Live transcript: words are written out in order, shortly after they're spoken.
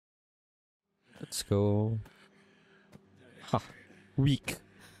Let's go. Ha. Weak.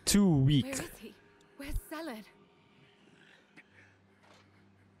 Too weak. Where is he? Where's Zelad?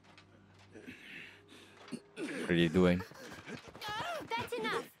 What are you doing? That's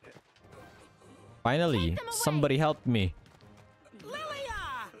enough. Finally, somebody help me. Lilia!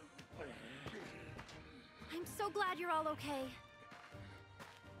 I'm so glad you're all okay.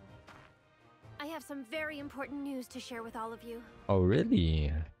 I have some very important news to share with all of you. Oh,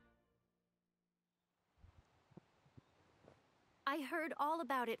 really? I heard all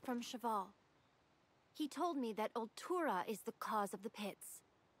about it from Cheval. He told me that Ultura is the cause of the pits.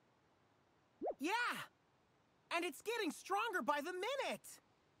 Yeah! And it's getting stronger by the minute!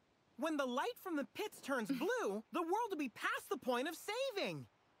 When the light from the pits turns blue, the world will be past the point of saving!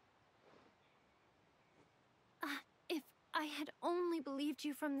 If I had only believed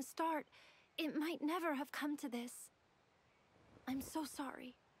you from the start, it might never have come to this. I'm so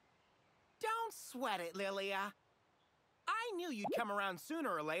sorry. Don't sweat it, Lilia. I knew you'd come around sooner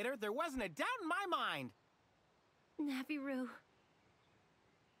or later. There wasn't a doubt in my mind. Naviru.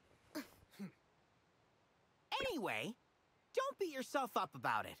 Anyway, don't beat yourself up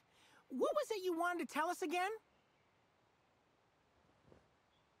about it. What was it you wanted to tell us again?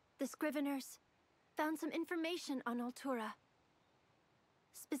 The Scriveners found some information on Ultura.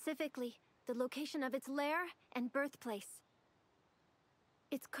 Specifically, the location of its lair and birthplace.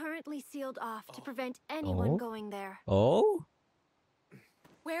 It's currently sealed off to prevent anyone going there. Oh?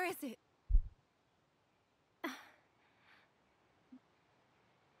 Where is it?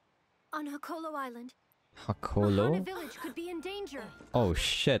 On Hakolo Island. Hakolo? Mahana village could be in danger. Oh,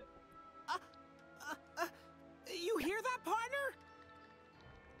 shit. You hear that, partner?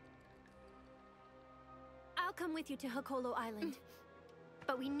 I'll come with you to Hakolo Island.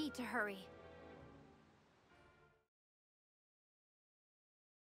 But we need to hurry.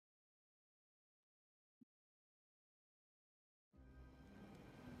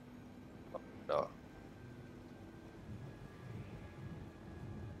 No.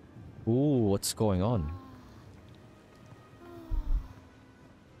 Ooh, what's going on?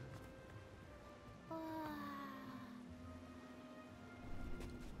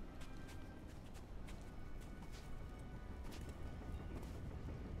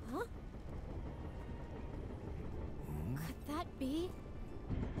 Huh? Could that be?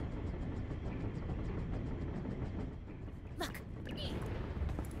 Look.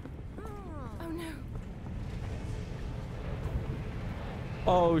 Oh no.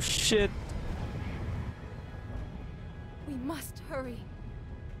 Oh, shit. We must hurry.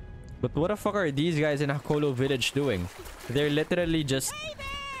 But what the fuck are these guys in Hakolo village doing? They're literally just... Hey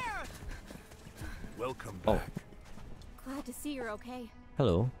there! Welcome Oh. back. Glad to see you're okay.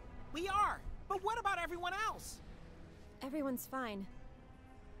 Hello. We are, but what about everyone else? Everyone's fine.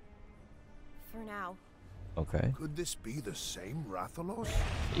 For now. Okay. Could this be the same Rathalos?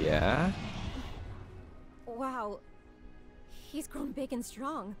 Yeah? Wow. He's grown big and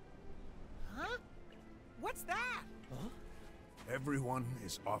strong. Huh? What's that? Everyone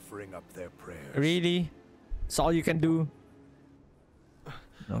is offering up their prayers. Really? That's all you can do?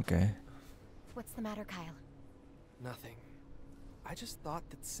 Okay. What's the matter, Kyle? Nothing. I just thought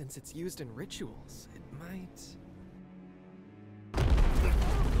that since it's used in rituals, it might...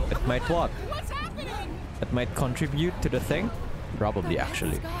 It might what? What's happening? It might contribute to the thing? Probably,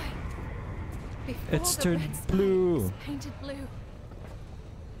 actually. It's turned blue. Painted blue.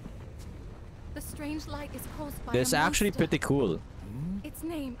 The strange light is caused by This is a actually monster. pretty cool. Its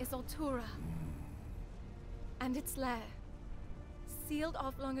name is Ultura. And its lair, sealed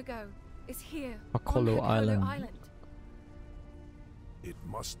off long ago, is here Hakolo on Island. Island. It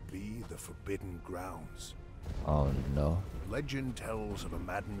must be the Forbidden Grounds. Oh no. Legend tells of a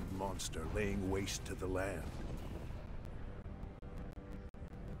maddened monster laying waste to the land.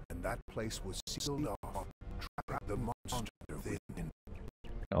 And that place was sealed off to trap the monster within.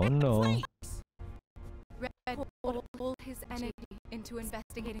 Oh no. Red poured all his energy into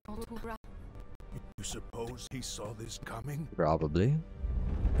investigating Ultura. You suppose he saw this coming? Probably.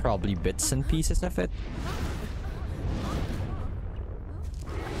 Probably bits and pieces of it.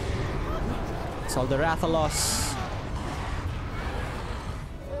 It's all the Rathalos.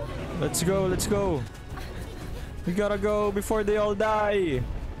 Let's go, let's go. We gotta go before they all die.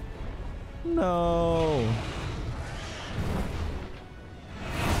 No.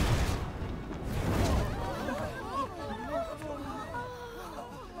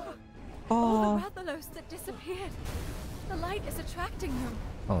 All the Rathalos that disappeared. The light is attracting them.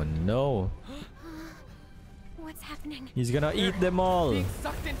 Oh no. What's happening? He's gonna eat them all. Being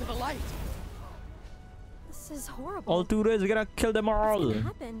sucked into the light! This is horrible. Ultura is gonna kill them What's all. gonna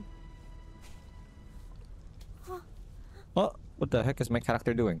happen? Oh, what the heck is my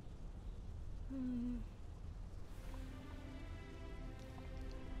character doing? I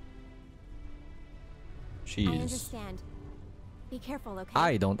Jeez. understand. Be careful, okay?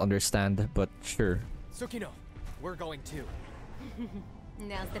 I don't understand, but sure. Tsukino, we're going too.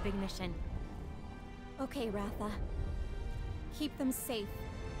 Now's the big mission. Okay, Ratha. Keep them safe.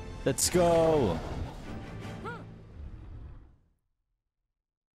 Let's go!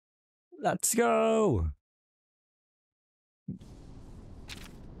 Let's go!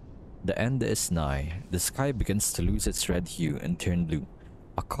 The end is nigh. The sky begins to lose its red hue and turn blue.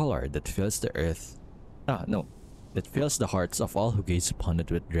 A color that fills the earth. That fills the hearts of all who gaze upon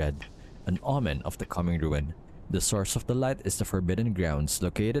it with dread. An omen of the coming ruin. The source of the light is the Forbidden Grounds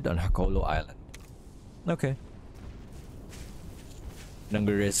located on Hakolo Island. Okay.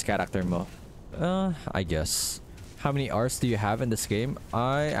 Nanguri's character mo? I guess. How many hours do you have in this game?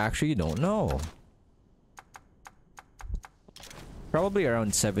 I actually don't know. Probably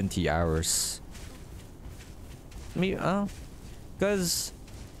around 70 hours. Me, cause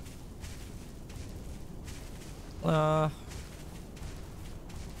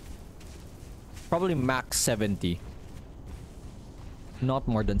probably max 70. Not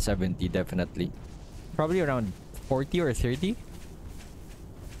more than 70, definitely. Probably around 40 or 30.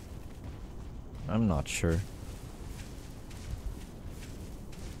 I'm not sure.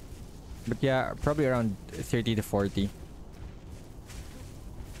 But yeah, probably around 30 to 40.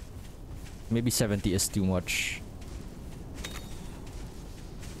 Maybe 70 is too much.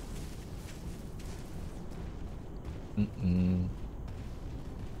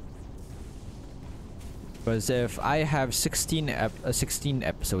 Because if I have 16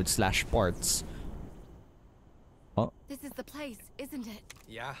 episodes slash parts. Oh, This is the place, isn't it?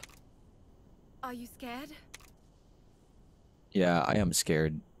 Yeah. Are you scared? yeah, I am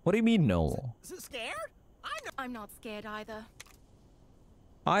scared. What do you mean no? Scared? I'm not scared either.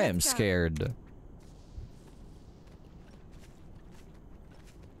 I am Let's go. scared.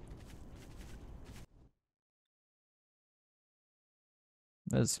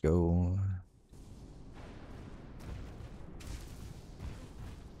 Let's go.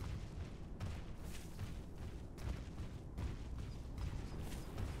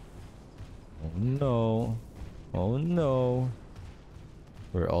 Oh no. Oh no.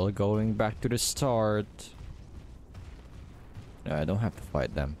 We're all going back to the start. No, I don't have to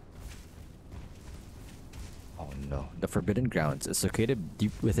fight them. Oh no. The Forbidden Grounds is located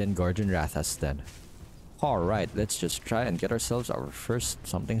deep within Guardian Ratha's den. Alright, let's just try and get ourselves our first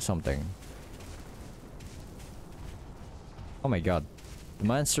something. Oh my god. The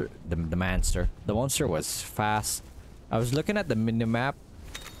monster was fast. I was looking at the minimap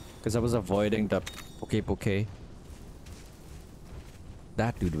because I was avoiding the Poke.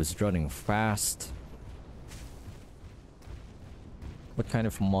 That dude was running fast. What kind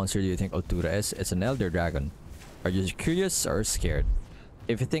of monster do you think Altura is? It's an Elder Dragon. Are you curious or scared?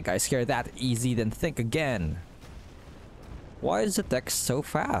 If you think I scare that easy, then think again. Why is the text so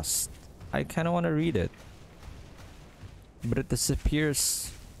fast? I kind of want to read it. But it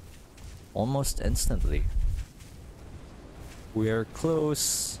disappears almost instantly. We're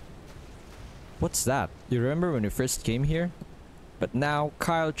close. What's that? You remember when we first came here? But now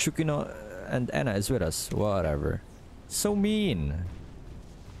Kyle, Tsukino, and Enna is with us. Whatever. So mean.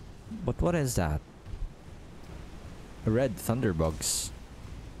 But what is that? Red thunderbugs.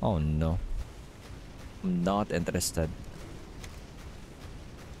 Oh no. I'm not interested.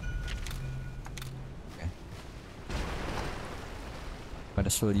 Okay. Might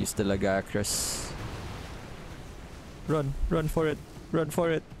as well use the Lagacrus. Run! Run for it! Run for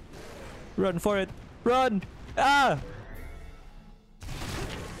it! Run for it! Run! Ah!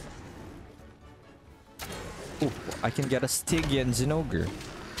 Oh, I can get a Stygian Zinogre.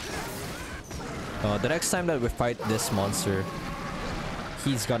 The next time that we fight this monster,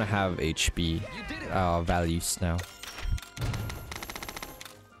 he's gonna have HP values now.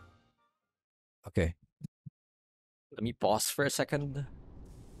 Okay. Let me pause for a second.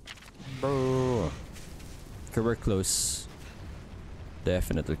 Bro. Okay, we're close.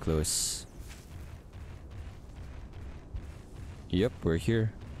 Definitely close. Yep, we're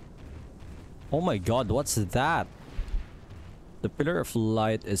here. Oh my god, what's that? The pillar of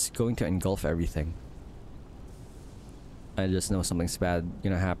light is going to engulf everything. I just know something's bad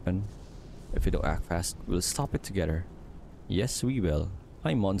gonna happen. If we don't act fast, we'll stop it together. Yes, we will.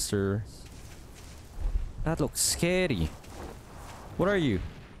 Hi, monster. That looks scary. What are you?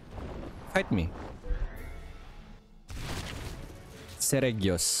 Fight me.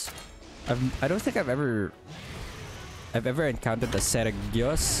 Seregios. I don't think I've ever encountered a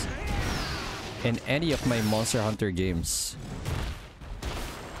Seregios. in any of my Monster Hunter games.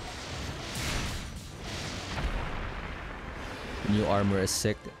 New armor is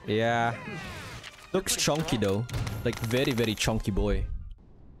sick. Yeah. Looks chunky though. Like very, very chunky boy.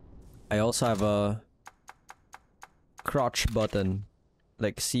 I also have a crotch button.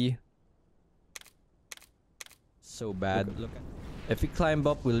 Like, see? So bad. Look at. If we climb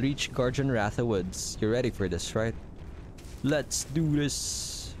up, we'll reach Guardian Ratha Woods. You're ready for this, right? Let's do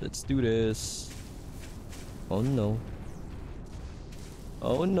this. Let's do this. Oh no.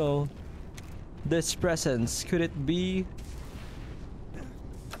 Oh no. This presence, could it be?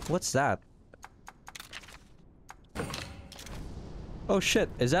 What's that? Oh shit,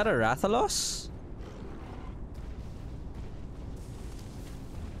 is that a Rathalos?